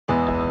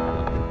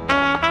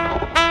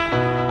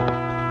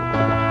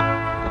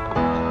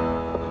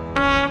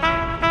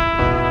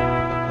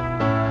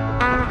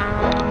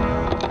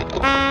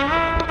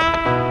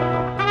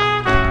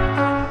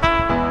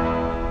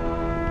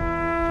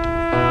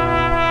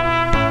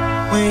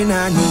when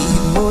I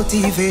need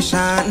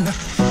motivation.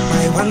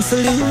 My one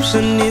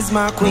solution is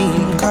my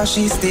queen, cause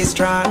she stays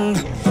strong.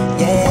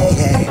 Yeah,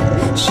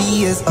 yeah,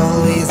 she is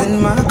always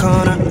in my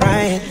corner,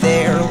 right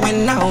there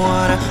when I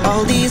wanna.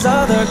 All these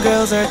other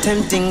girls are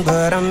tempting,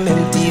 but I'm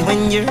empty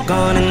when you're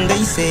gone. And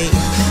they say,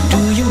 do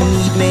you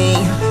need me?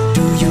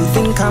 Do you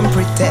think I'm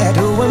pretty?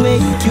 Do I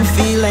make you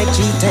feel like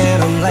cheating?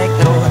 I'm like,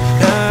 no,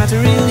 not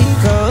really,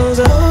 cause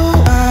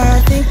oh,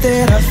 I think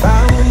that I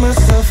found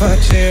myself a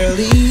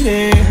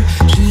cheerleader.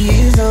 She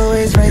is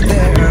always right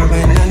there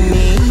when I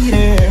need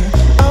her.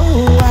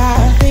 Oh,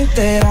 I think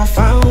that I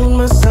found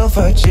myself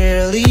a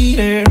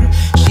cheerleader.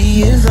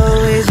 She is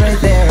always right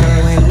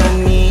there when I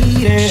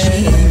need her.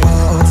 She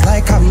walks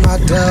like a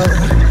model.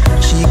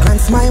 She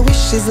grants my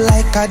wishes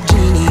like a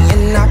genie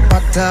in a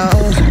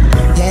bottle.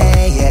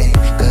 Yeah,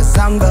 yeah, cause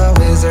I'm the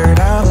wizard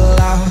of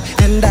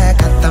love, and I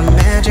got the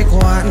magic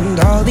wand.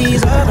 All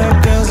these other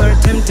girls are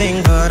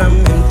tempting, but I'm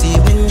empty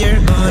when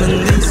you're gone.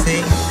 And they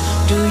say,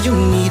 do you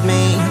need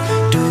me?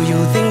 Do you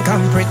think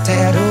I'm pretty?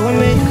 Do I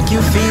make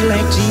you feel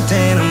like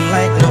cheating? I'm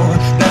like, no,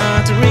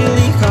 not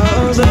really,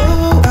 cause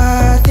oh,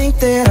 I think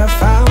that I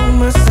found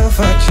myself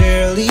a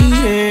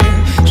cheerleader.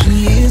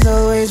 She is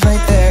always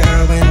right there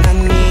when I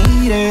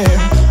need her.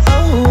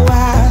 Oh,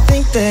 I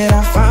think that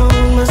I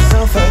found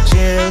myself a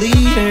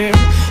cheerleader.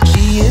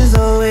 She is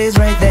always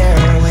right there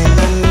when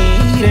I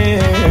need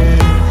her.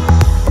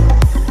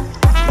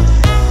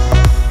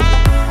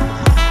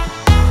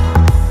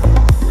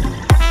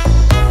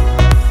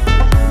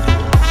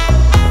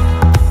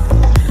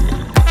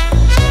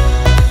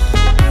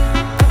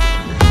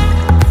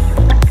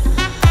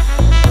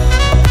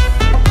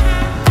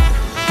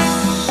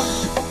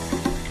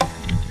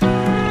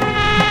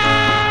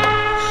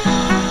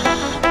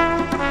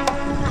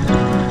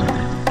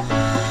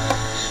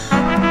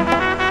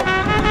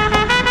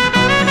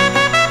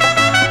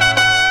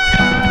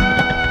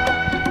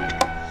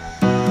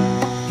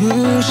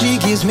 She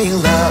gives me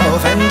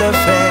love and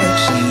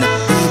affection.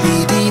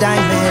 Baby, did I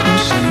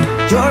mention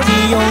you're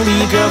the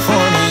only girl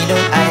for me? No,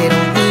 I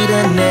don't need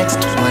a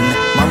next one.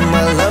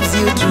 Mama loves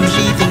you too.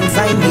 She thinks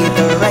I made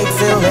the right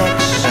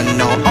selection.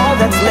 Now all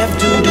that's left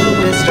to do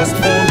is just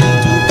for